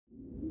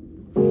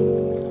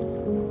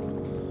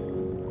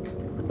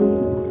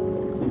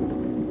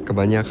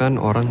Kebanyakan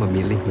orang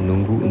memilih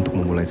menunggu untuk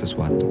memulai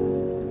sesuatu.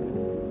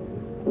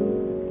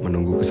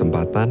 Menunggu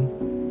kesempatan,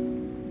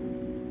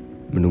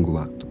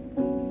 menunggu waktu.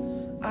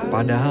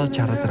 Padahal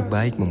cara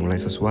terbaik memulai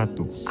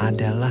sesuatu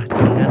adalah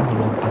dengan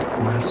melompat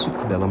masuk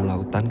ke dalam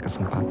lautan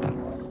kesempatan.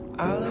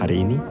 Hari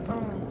ini,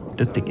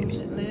 detik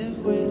ini.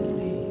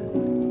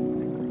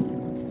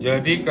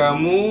 Jadi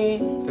kamu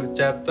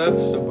tercatat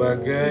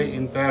sebagai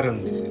intern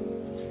di sini?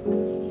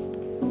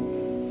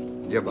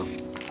 Iya, Bang.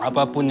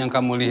 Apapun yang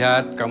kamu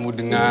lihat, kamu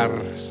dengar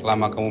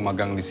selama kamu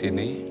magang di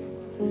sini,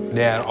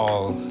 they are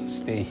all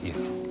stay here.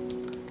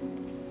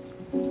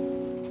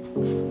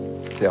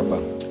 Siapa?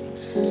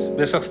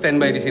 Besok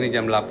standby di sini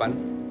jam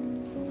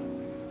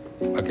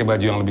 8. Pakai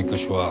baju yang lebih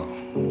casual,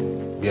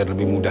 biar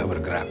lebih mudah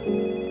bergerak.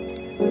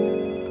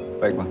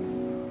 Baik, Bang.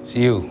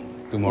 See you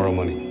tomorrow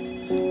morning.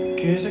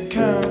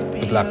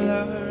 Good luck.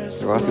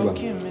 Terima kasih, Bang.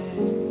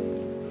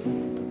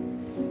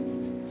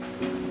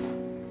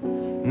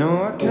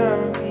 No, I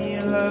can't be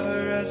a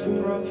lover as a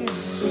broken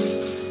man.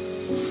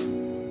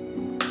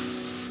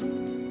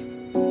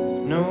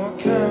 No, I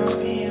can't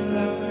be a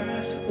lover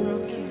as a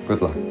broken man.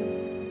 Good luck.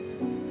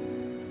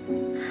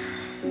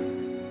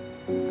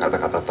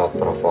 Kata-kata thought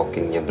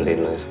provoking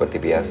nyebelin lo seperti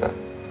biasa.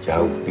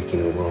 Jauh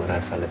bikin gue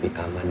ngerasa lebih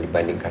aman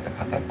dibanding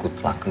kata-kata good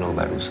luck lo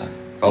barusan.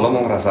 Kalau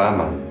mau ngerasa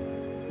aman,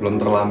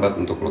 belum terlambat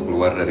untuk lo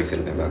keluar dari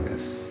filmnya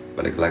Bagas.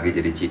 Balik lagi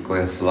jadi Chicco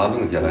yang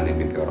selalu ngejalanin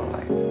mimpi orang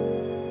lain.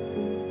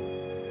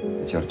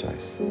 It's your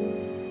choice.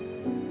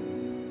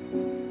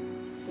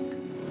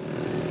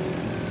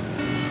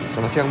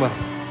 Selamat siang, Bang.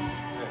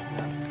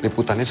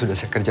 Liputannya sudah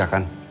saya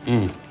kerjakan.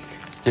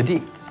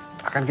 Jadi,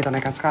 akan kita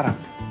naikkan sekarang.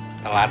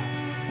 Telat.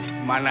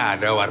 Mana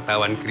ada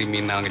wartawan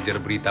kriminal ngejar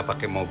berita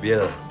pakai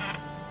mobil.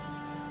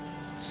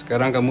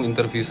 Sekarang kamu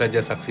interview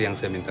saja saksi yang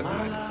saya minta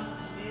kemarin.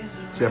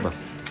 Siapa?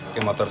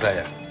 Pakai motor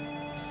saya.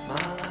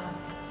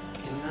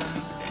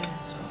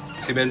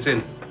 Isi bensin.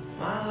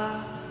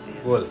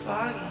 Full.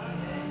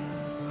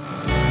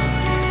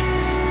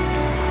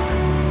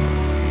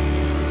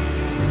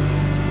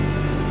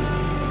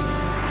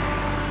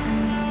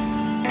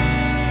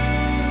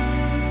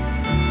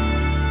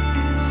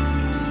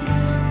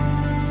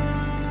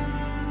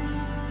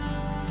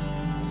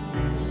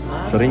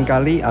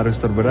 Seringkali arus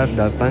terberat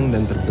datang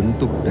dan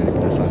terbentuk dari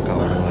prasangka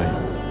orang lain.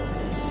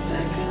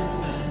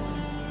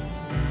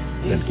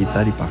 Dan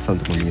kita dipaksa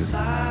untuk memilih,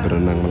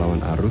 berenang melawan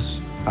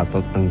arus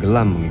atau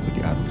tenggelam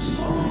mengikuti arus.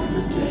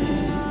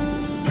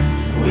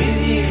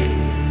 With you,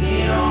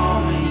 it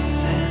all made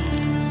sense.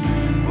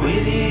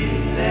 With you,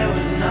 there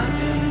was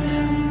nothing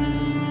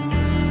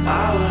else.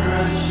 I would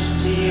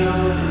rush to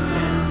your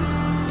defense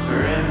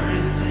for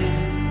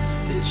everything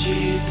that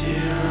you do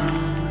wrong.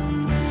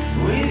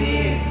 With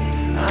you,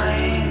 I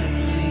ain't to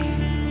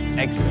please.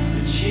 Excellent.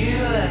 But you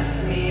left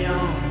me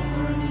on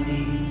one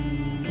knee.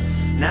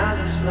 Now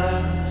this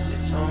love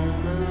sits home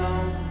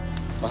alone.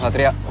 Bang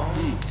Satria,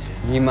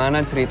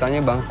 gimana ceritanya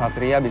Bang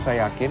Satria bisa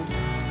yakin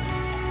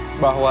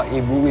bahwa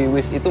Ibu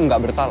Wiwis itu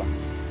nggak bersalah?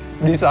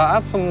 Di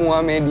saat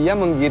semua media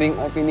menggiring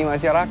opini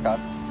masyarakat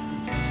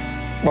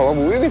bahwa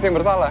Bu Wiwis yang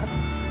bersalah.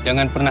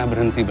 Jangan pernah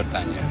berhenti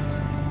bertanya.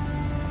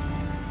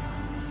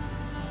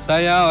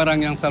 Saya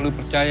orang yang selalu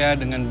percaya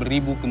dengan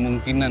beribu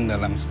kemungkinan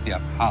dalam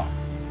setiap hal.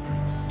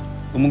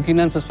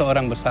 Kemungkinan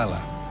seseorang bersalah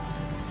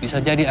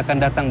bisa jadi akan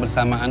datang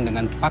bersamaan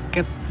dengan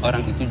paket orang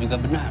itu juga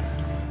benar.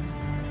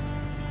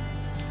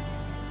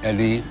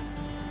 Jadi,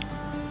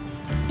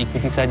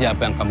 ikuti saja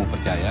apa yang kamu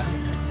percaya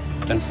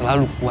dan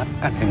selalu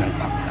kuatkan dengan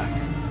fakta.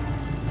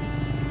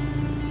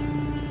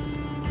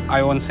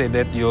 I won't say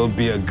that you'll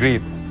be a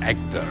great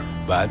actor,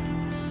 but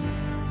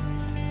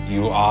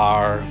you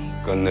are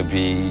gonna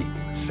be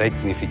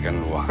significant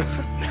one.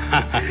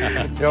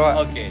 Ya, Pak.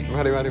 Oke.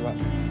 Mari, Pak.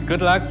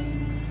 Good luck.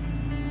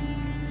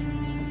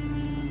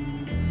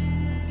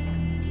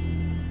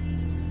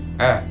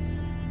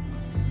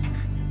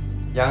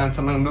 Jangan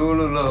seneng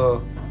dulu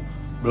loh.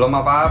 Belum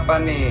apa-apa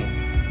nih,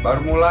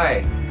 baru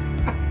mulai.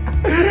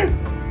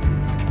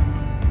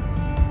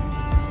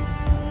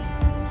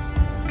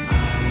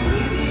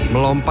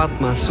 Melompat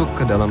masuk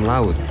ke dalam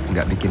laut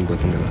nggak bikin gue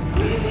tenggelam.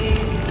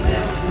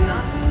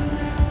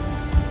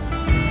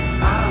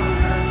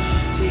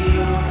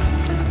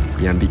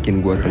 Yang bikin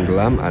gue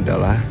tenggelam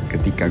adalah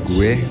ketika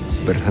gue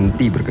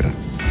berhenti bergerak.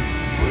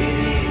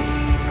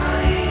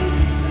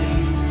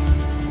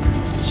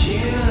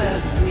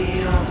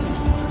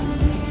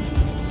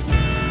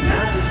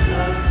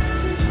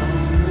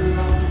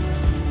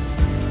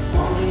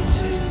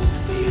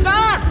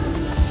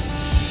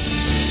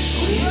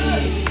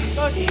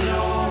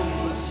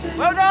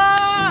 Well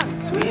done!